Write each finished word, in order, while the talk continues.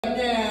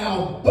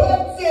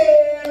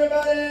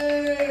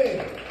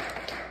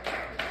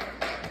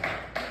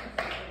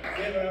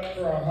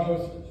our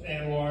host,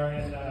 Anwar,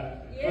 and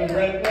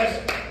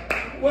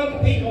well,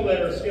 the people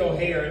that are still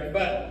here.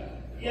 But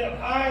you know,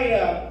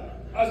 I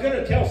was going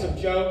to tell some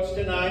jokes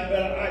tonight,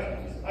 but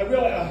I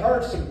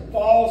heard some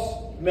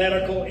false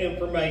medical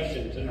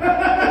information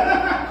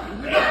tonight.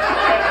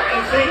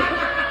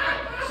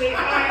 see,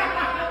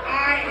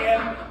 I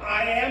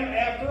am,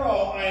 after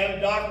all, I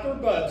am Dr.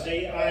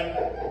 Budsy. I'm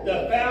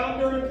the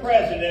founder and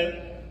president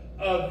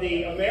of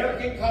the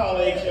American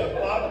College of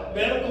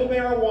Medical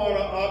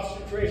Marijuana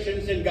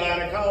Obstetricians and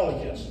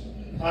Gynecologists.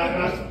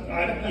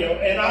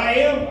 And I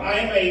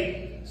am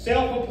a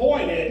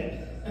self-appointed,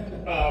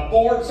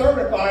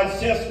 board-certified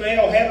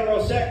cis-male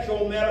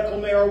heterosexual medical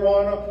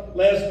marijuana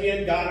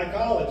lesbian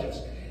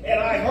gynecologist. And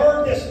I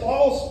heard this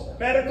false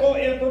medical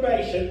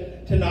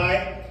information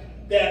tonight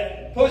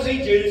that pussy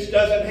juice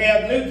doesn't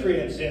have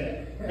nutrients in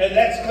it. And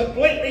that's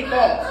completely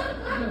false.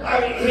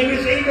 He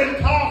was even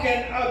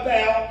talking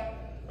about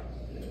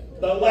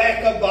the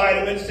lack of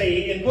vitamin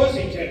C in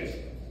pussy juice.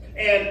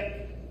 And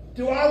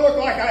do I look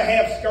like I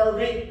have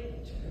scurvy?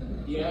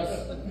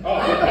 Yes. Oh,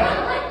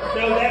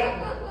 no,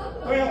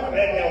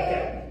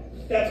 okay.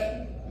 That's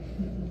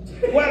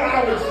what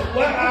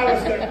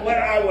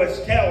I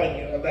was telling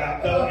you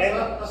about, though.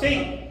 And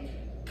see,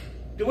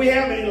 do we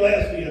have any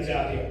lesbians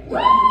out here? Woo!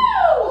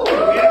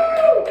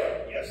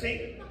 Yeah,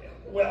 see,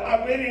 well,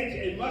 I went into,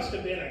 it must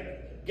have been a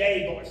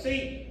gay boy.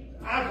 See,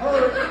 I've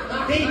heard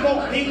people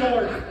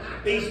are,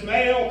 these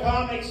male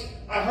comics,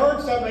 I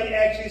heard somebody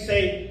actually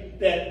say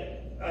that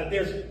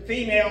there's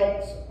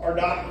females are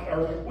not,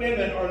 or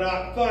women are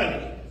not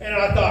funny. And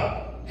I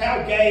thought,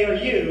 how gay are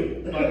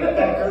you,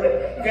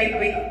 motherfucker?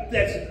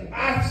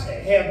 I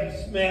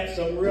have met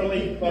some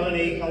really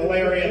funny,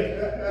 hilarious,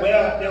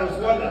 well, there was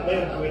one that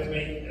lived with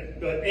me,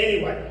 but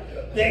anyway,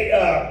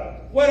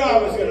 what I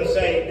was going to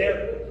say,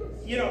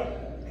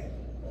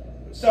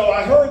 so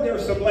I heard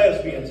there's some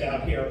lesbians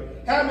out here.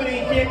 How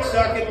many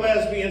dick-sucking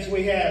lesbians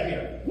we have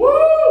here?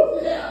 Woo!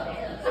 Yeah.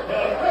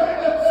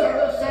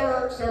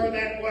 Sir,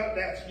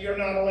 you're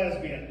not a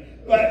lesbian.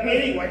 But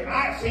anyway,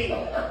 I see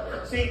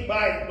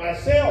by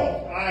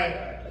myself,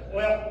 I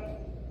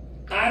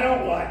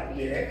don't like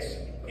dicks.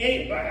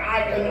 But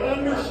I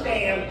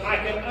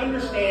can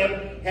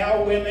understand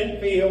how women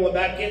feel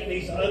about getting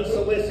these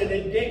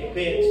unsolicited dick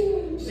pics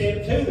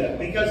sent to them.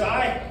 Because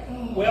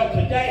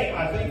today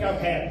I think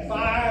I've had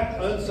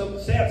 5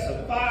 sets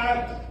of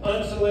 5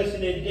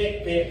 unsolicited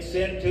dick pics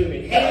sent to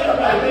me.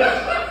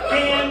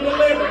 Hand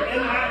delivered.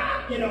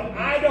 And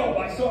I don't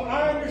like, so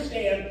I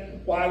understand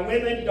why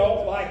women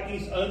don't like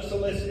these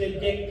unsolicited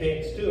dick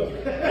pics to them.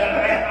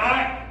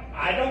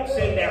 I don't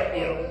send out,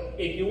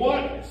 if you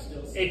want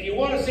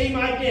to see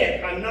my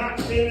dick, I'm not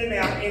sending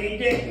out any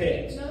dick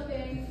pics. No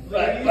thanks.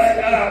 But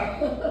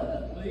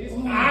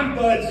I'm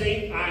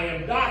Budsy.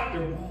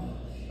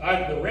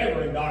 I'm the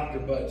Reverend Dr.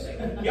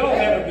 Budsy. Y'all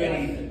have a good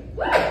evening.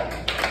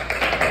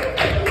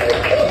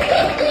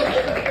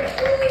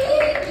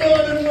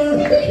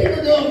 Keep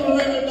it going for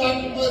Reverend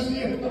Dr. Budsy.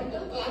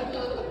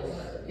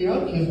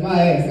 I'll kiss my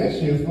ass. That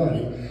shit's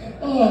funny.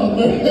 Oh,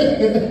 man.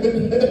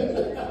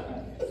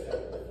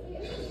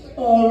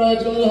 All right,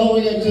 so let's hold.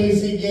 We got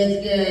JC Gets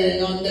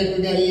Gang on deck.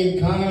 We got Ian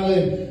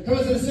Carlin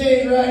coming to the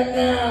stage right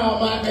now.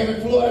 My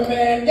favorite Florida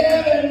man,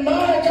 Gavin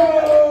Martin.